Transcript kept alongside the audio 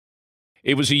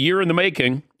It was a year in the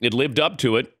making. It lived up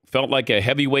to it. Felt like a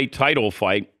heavyweight title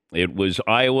fight. It was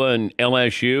Iowa and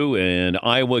LSU, and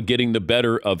Iowa getting the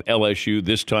better of LSU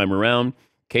this time around.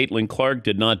 Caitlin Clark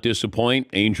did not disappoint.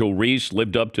 Angel Reese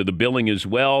lived up to the billing as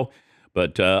well.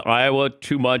 But Iowa,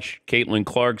 too much. Caitlin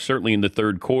Clark, certainly in the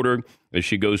third quarter, as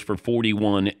she goes for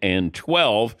 41 and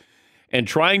 12. And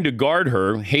trying to guard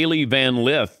her, Haley Van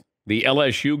Lith, the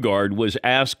LSU guard, was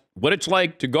asked what it's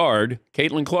like to guard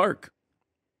Caitlin Clark.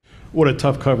 What a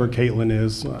tough cover Caitlin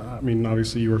is. I mean,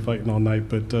 obviously you were fighting all night,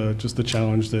 but just the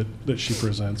challenge that she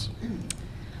presents.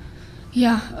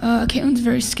 Yeah, Caitlin's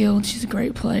very skilled. She's a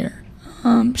great player.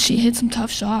 She hits some tough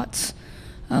shots,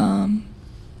 and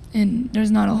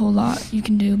there's not a whole lot you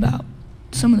can do about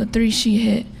some of the threes she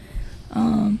hit.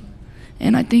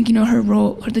 And I think, her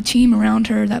role, the team around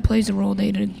her that plays a role,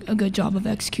 they did a good job of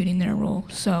executing their role.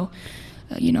 So,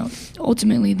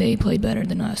 ultimately they played better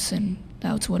than us, and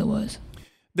that's what it was.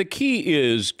 The key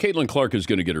is Caitlin Clark is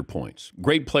going to get her points.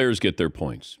 Great players get their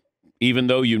points. Even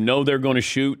though they're going to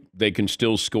shoot, they can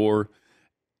still score.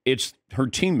 It's her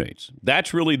teammates.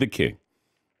 That's really the key.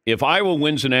 If Iowa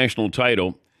wins a national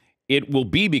title, it will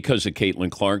be because of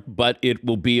Caitlin Clark, but it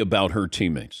will be about her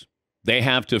teammates. They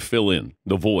have to fill in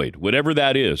the void, whatever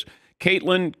that is.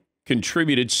 Caitlin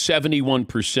contributed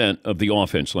 71% of the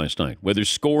offense last night, whether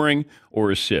scoring or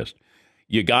assist.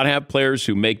 You got to have players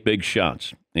who make big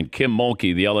shots. And Kim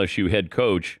Mulkey, the LSU head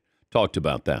coach, talked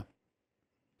about that.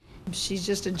 She's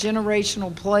just a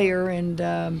generational player,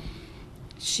 and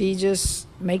she just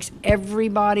makes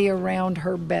everybody around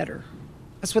her better.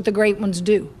 That's what the great ones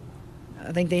do.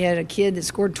 I think they had a kid that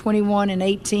scored 21 and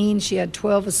 18. She had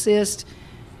 12 assists.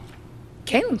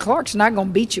 Caitlin Clark's not going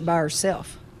to beat you by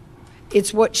herself.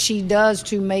 It's what she does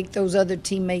to make those other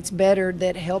teammates better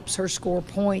that helps her score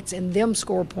points and them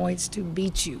score points to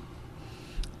beat you.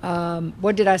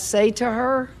 What did I say to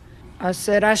her? I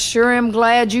said, I sure am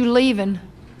glad you leaving.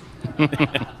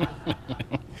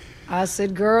 I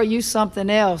said, girl, you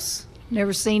something else.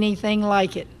 Never seen anything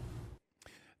like it.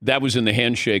 That was in the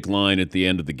handshake line at the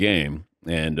end of the game,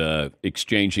 and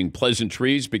exchanging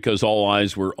pleasantries because all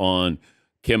eyes were on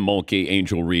Kim Mulkey,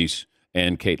 Angel Reese,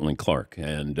 and Caitlin Clark.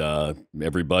 And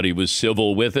everybody was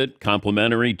civil with it,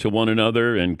 complimentary to one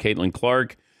another. And Caitlin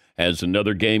Clark has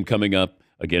another game coming up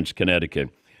against Connecticut.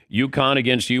 UConn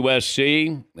against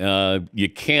USC. You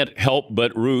can't help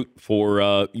but root for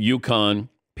UConn,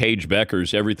 Paige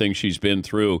Bueckers, everything she's been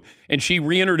through. And she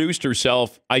reintroduced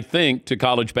herself, I think, to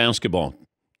college basketball,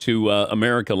 to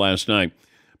America last night,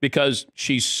 because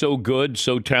she's so good,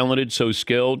 so talented, so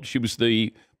skilled. She was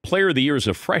the player of the year as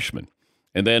a freshman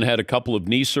and then had a couple of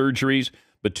knee surgeries,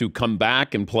 but to come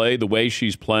back and play the way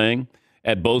she's playing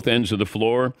at both ends of the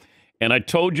floor. And I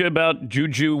told you about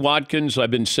JuJu Watkins.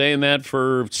 I've been saying that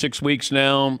for 6 weeks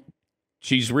now.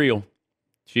 She's real.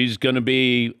 She's going to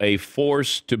be a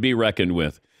force to be reckoned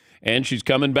with. And she's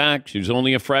coming back. She's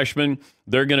only a freshman.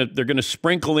 They're gonna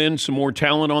sprinkle in some more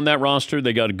talent on that roster.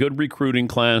 They got a good recruiting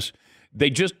class. They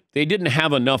didn't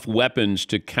have enough weapons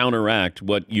to counteract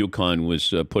what UConn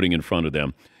was putting in front of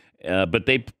them. But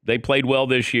they played well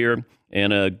this year.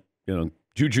 And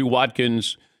JuJu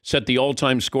Watkins set the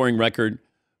all-time scoring record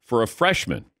for a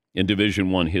freshman in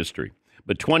Division I history.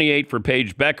 But 28 for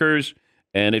Paige Bueckers,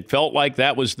 and it felt like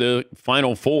that was the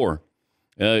Final Four.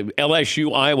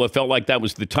 LSU, Iowa felt like that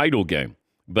was the title game,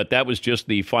 but that was just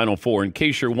the Final Four. In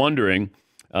case you're wondering,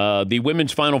 the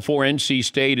women's Final Four, NC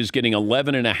State is getting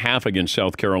 11.5 against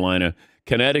South Carolina.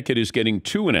 Connecticut is getting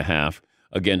 2.5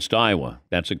 against Iowa.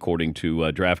 That's according to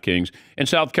DraftKings. And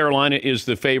South Carolina is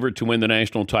the favorite to win the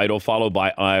national title, followed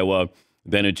by Iowa.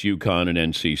 Then it's UConn and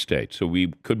NC State. So we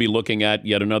could be looking at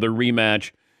yet another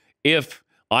rematch if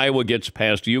Iowa gets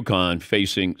past UConn,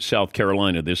 facing South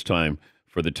Carolina this time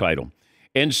for the title.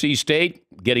 NC State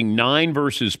getting 9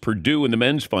 versus Purdue in the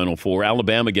men's Final Four.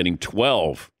 Alabama getting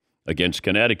 12 against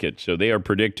Connecticut. So they are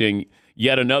predicting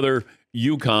yet another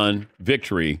UConn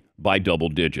victory by double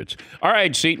digits. All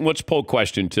right, Seton, what's poll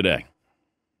question today?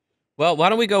 Well, why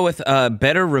don't we go with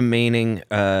better remaining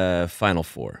Final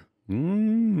Four?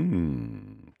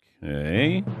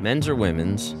 Okay. Men's or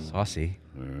women's? Saucy.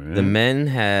 Right. The men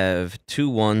have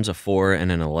 2 1s, a 4,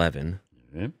 and an 11.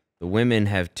 Okay. The women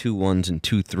have 2 1s and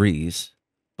 2 3s,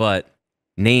 but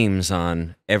names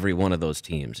on every one of those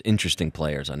teams. Interesting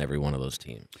players on every one of those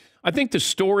teams. I think the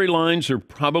storylines are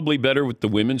probably better with the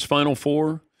women's Final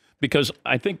Four because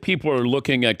I think people are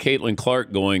looking at Caitlin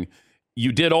Clark going,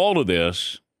 you did all of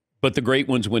this, but the great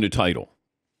ones win a title.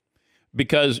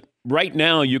 Because right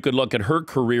now you could look at her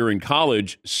career in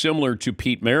college similar to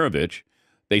Pete Maravich.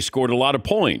 They scored a lot of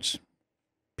points.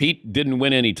 Pete didn't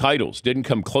win any titles, didn't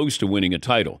come close to winning a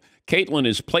title. Caitlin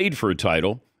has played for a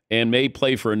title and may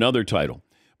play for another title.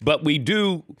 But we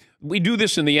do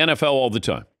this in the NFL all the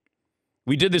time.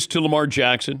 We did this to Lamar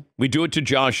Jackson. We do it to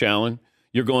Josh Allen.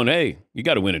 You're going, hey, you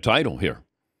got to win a title here.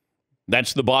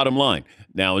 That's the bottom line.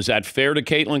 Now, is that fair to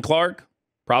Caitlin Clark?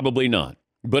 Probably not.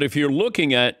 But if you're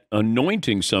looking at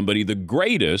anointing somebody the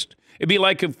greatest, it'd be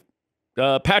like if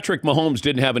Patrick Mahomes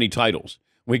didn't have any titles.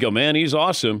 We go, man, he's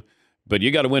awesome, but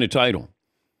you got to win a title.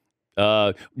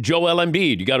 Joel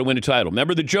Embiid, you got to win a title.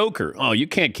 Remember the Joker? Oh, you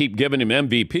can't keep giving him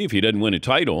MVP if he doesn't win a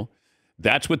title.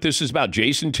 That's what this is about.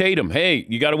 Jason Tatum, hey,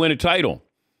 you got to win a title.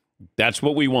 That's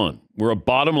what we want. We're a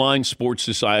bottom-line sports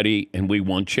society, and we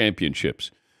want championships.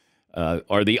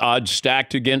 Are the odds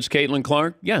stacked against Caitlin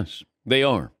Clark? Yes, they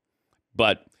are.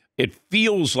 But it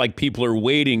feels like people are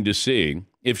waiting to see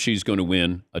if she's going to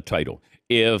win a title.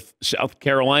 If South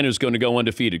Carolina is going to go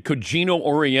undefeated, could Gino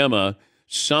Auriemma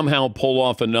somehow pull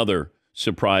off another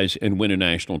surprise and win a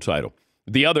national title?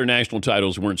 The other national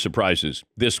titles weren't surprises.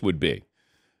 This would be.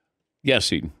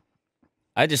 Yes, Eden.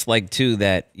 I just like, too,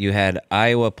 that you had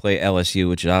Iowa play LSU,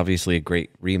 which is obviously a great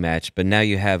rematch, but now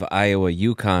you have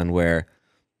Iowa-UConn where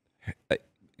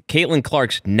Caitlin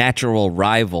Clark's natural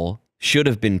rival should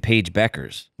have been Paige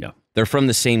Bueckers. Yeah. They're from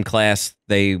the same class.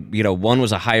 They, one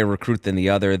was a higher recruit than the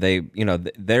other. They,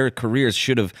 their careers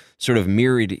should have sort of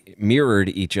mirrored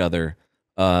each other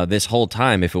this whole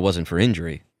time if it wasn't for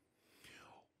injury.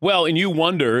 Well, and you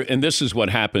wonder, and this is what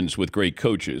happens with great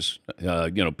coaches.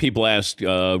 People ask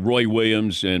Roy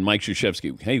Williams and Mike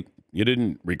Krzyzewski, hey, you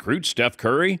didn't recruit Steph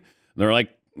Curry? And they're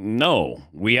like, no,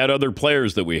 we had other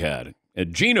players that we had.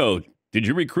 And Gino, did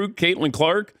you recruit Caitlin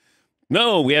Clark?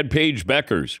 No, we had Paige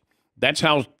Bueckers. That's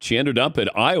how she ended up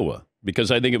at Iowa,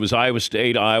 because I think it was Iowa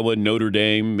State, Iowa, Notre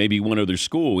Dame, maybe one other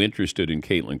school interested in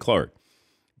Caitlin Clark.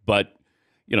 But,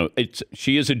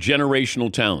 she is a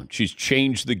generational talent. She's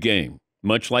changed the game,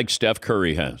 much like Steph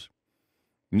Curry has.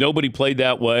 Nobody played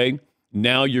that way.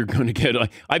 Now you're going to get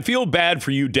I feel bad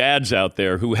for you dads out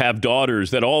there who have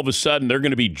daughters that all of a sudden they're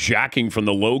going to be jacking from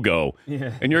the logo.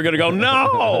 Yeah. And you're going to go,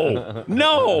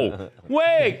 no,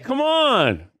 wait, come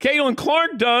on. Caitlin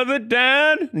Clark does it,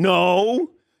 Dad.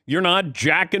 No, you're not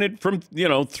jacking it from,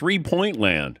 three-point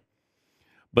land.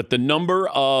 But the number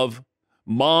of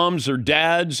moms or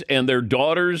dads and their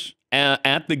daughters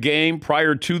at the game,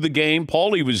 prior to the game,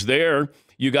 Paulie was there.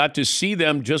 You got to see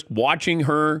them just watching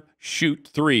her shoot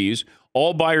threes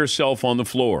all by herself on the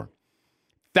floor.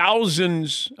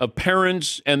 Thousands of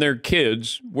parents and their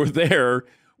kids were there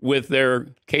with their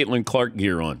Caitlin Clark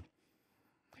gear on.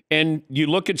 And you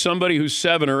look at somebody who's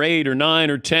 7 or 8 or 9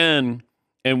 or 10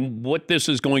 and what this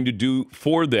is going to do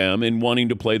for them in wanting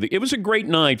to play. It was a great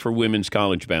night for women's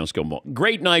college basketball.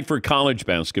 Great night for college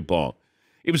basketball.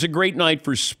 It was a great night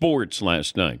for sports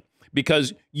last night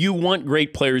because you want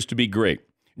great players to be great.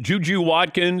 JuJu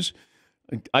Watkins,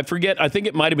 I forget, I think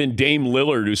it might have been Dame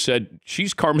Lillard who said,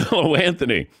 she's Carmelo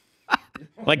Anthony.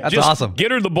 That's just awesome.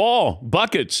 Get her the ball.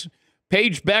 Buckets.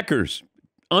 Paige Bueckers,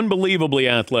 unbelievably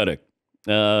athletic.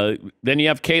 Then you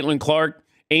have Caitlin Clark,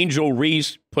 Angel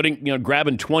Reese,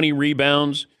 grabbing 20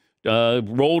 rebounds,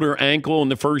 rolled her ankle in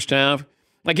the first half.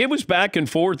 It was back and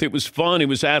forth. It was fun. It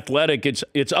was athletic.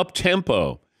 It's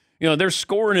up-tempo. They're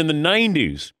scoring in the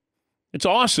 90s. It's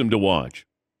awesome to watch.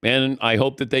 And I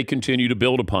hope that they continue to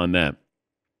build upon that.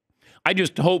 I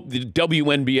just hope the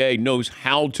WNBA knows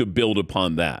how to build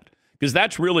upon that, because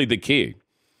that's really the key.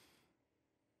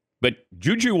 But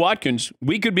JuJu Watkins,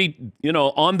 we could be,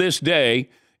 on this day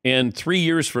and 3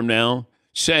 years from now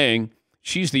saying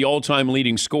she's the all-time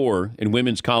leading scorer in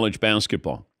women's college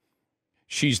basketball.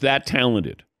 She's that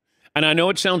talented. And I know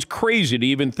it sounds crazy to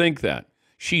even think that.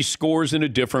 She scores in a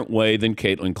different way than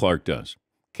Caitlin Clark does.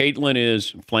 Caitlin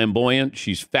is flamboyant.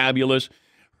 She's fabulous.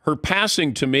 Her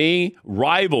passing, to me,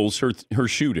 rivals her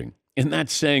shooting, and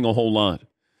that's saying a whole lot.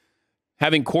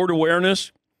 Having court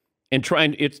awareness and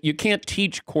you can't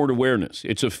teach court awareness.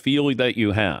 It's a feel that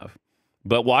you have.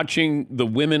 But watching the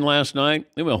women last night,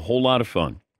 it was a whole lot of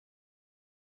fun.